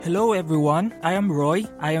Hello everyone, I am Roy.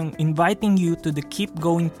 I am inviting you to the Keep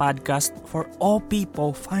Going podcast for all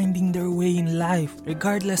people finding their way in life.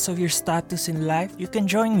 Regardless of your status in life, you can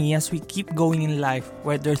join me as we keep going in life,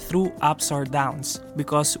 whether through ups or downs,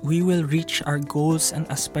 because we will reach our goals and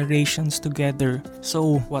aspirations together.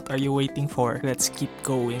 So, what are you waiting for? Let's keep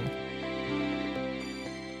going.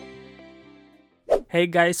 Hey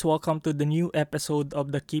guys, welcome to the new episode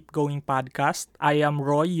of the Keep Going podcast. I am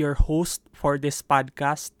Roy, your host for this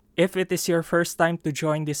podcast. If it is your first time to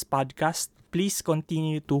join this podcast, please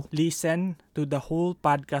continue to listen to the whole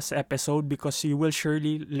podcast episode because you will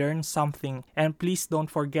surely learn something. And please don't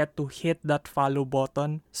forget to hit that follow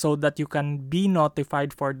button so that you can be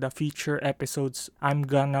notified for the future episodes I'm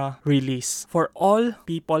gonna release. For all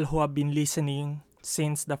people who have been listening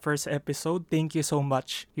since the first episode, thank you so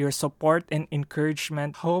much. Your support and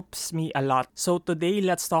encouragement helps me a lot. So today,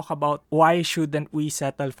 let's talk about why shouldn't we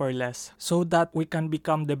settle for less so that we can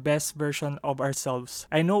become the best version of ourselves.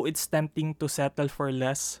 I know it's tempting to settle for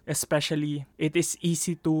less, especially it is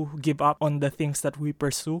easy to give up on the things that we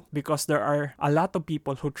pursue because there are a lot of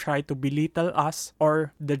people who try to belittle us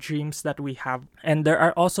or the dreams that we have. And there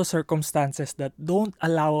are also circumstances that don't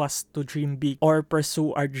allow us to dream big or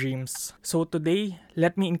pursue our dreams. So today,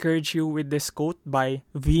 let me encourage you with this quote by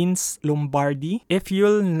Vince Lombardi. If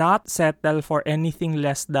you'll not settle for anything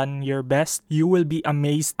less than your best, you will be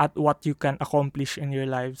amazed at what you can accomplish in your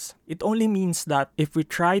lives. It only means that if we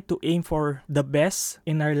try to aim for the best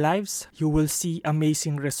in our lives, you will see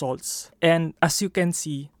amazing results. And as you can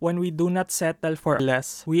see, when we do not settle for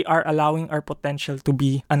less, we are allowing our potential to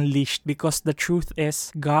be unleashed because the truth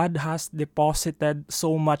is, God has deposited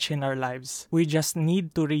so much in our lives. We just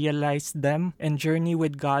need to realize them and journey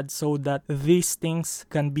with God so that these things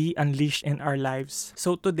can be unleashed in our lives.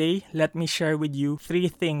 So today, let me share with you 3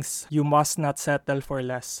 things you must not settle for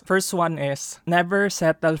less. First one is, never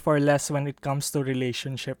settle for less when it comes to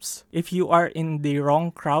relationships. If you are in the wrong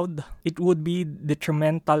crowd, it would be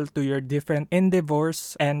detrimental to your different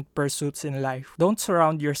endeavors and pursuits in life. Don't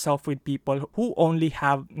surround yourself with people who only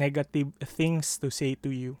have negative things to say to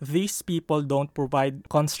you. These people don't provide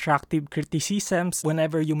constructive criticisms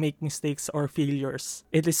whenever you make mistakes or failures.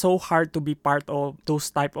 It is so hard to be part of those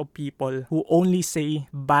type of people who only say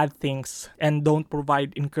bad things and don't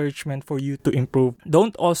provide encouragement for you to improve.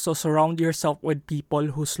 Don't also surround yourself with people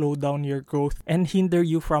who slow down your growth and hinder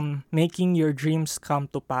you from making your dreams come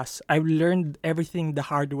to pass. I've learned everything the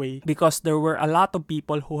hard way because there were a lot of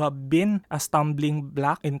people who have been a stumbling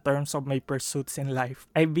block in terms of my pursuits in life.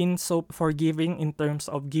 I've been so forgiving in terms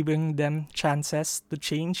of giving them chances to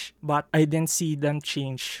change, but I didn't see them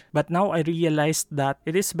change. But now I realized that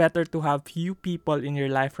it is better to have few people in your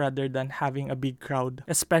life rather than having a big crowd,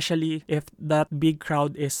 especially if that big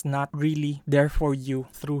crowd is not really there for you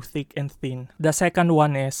through thick and thin. The second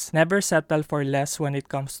one is, never settle for less when it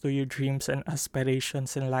comes to your dreams and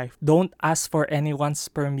aspirations in life. Don't ask for anyone's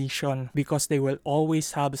permission because they will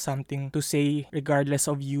always have something to say regardless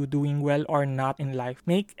of you doing well or not in life.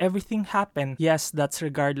 Make everything happen. Yes, that's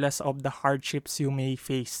regardless of the hardships you may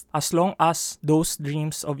face. As long as those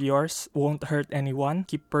dreams of yours won't hurt anyone,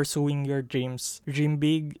 keep pursuing your dreams. Dream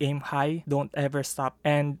big, aim high, don't ever stop.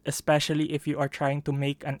 And especially if you are trying to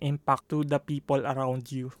make an impact to the people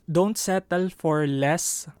around you. Don't settle for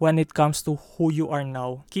less when it comes to who you are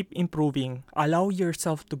now. Keep improving. Allow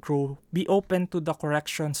yourself to grow. Be open to the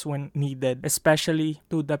corrections when needed, especially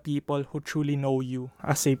to the people who truly know you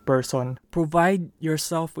as a person. Provide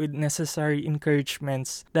yourself with necessary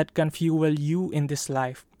encouragements that can fuel you in this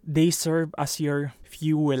life. They serve as your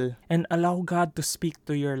fuel, and allow God to speak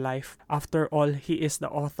to your life. After all, He is the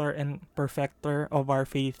author and perfecter of our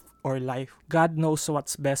faith or life. God knows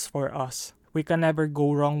what's best for us. We can never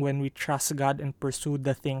go wrong when we trust God and pursue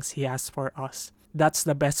the things He has for us. That's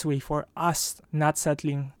the best way for us, not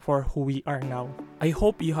settling for who we are now. I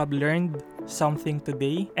hope you have learned something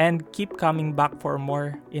today and keep coming back for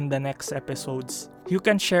more in the next episodes. You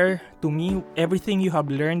can share to me everything you have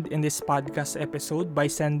learned in this podcast episode by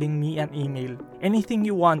sending me an email. Anything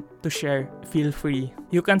you want to share, feel free.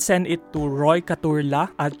 You can send it to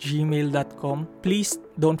roycaturla@gmail.com. Please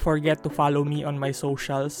don't forget to follow me on my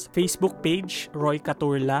socials. Facebook page, Roy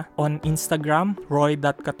Caturla. On Instagram,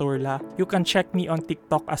 roy.caturla. You can check me on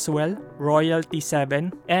TikTok as well,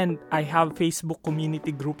 Royalty7. And I have Facebook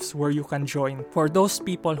community groups where you can join. For those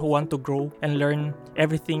people who want to grow and learn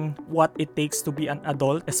everything what it takes to be an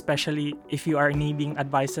adult, especially if you are needing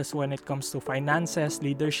advices when it comes to finances,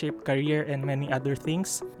 leadership, career, and many other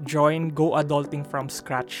things, join Go Adulting from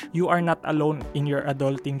Scratch. You are not alone in your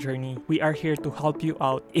adulting journey. We are here to help you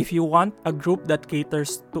out. If you want a group that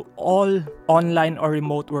caters to all online or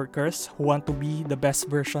remote workers who want to be the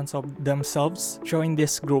best versions of themselves, join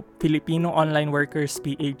this group, Filipino Online Workers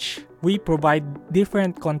PH. We provide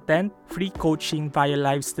different content, free coaching via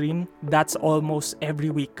live stream. That's almost every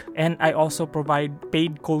week. And I also provide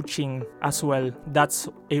paid coaching as well. That's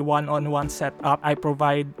a one-on-one setup. I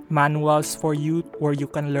provide manuals for you where you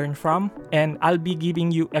can learn from. And I'll be giving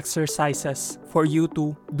you exercises for you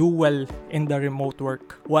to do well in the remote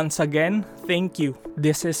work. Once again, thank you.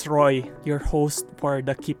 This is Roy, your host for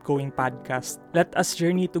the Keep Going podcast. Let us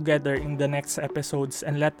journey together in the next episodes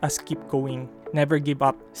and let us keep going. Never give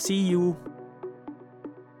up. See you.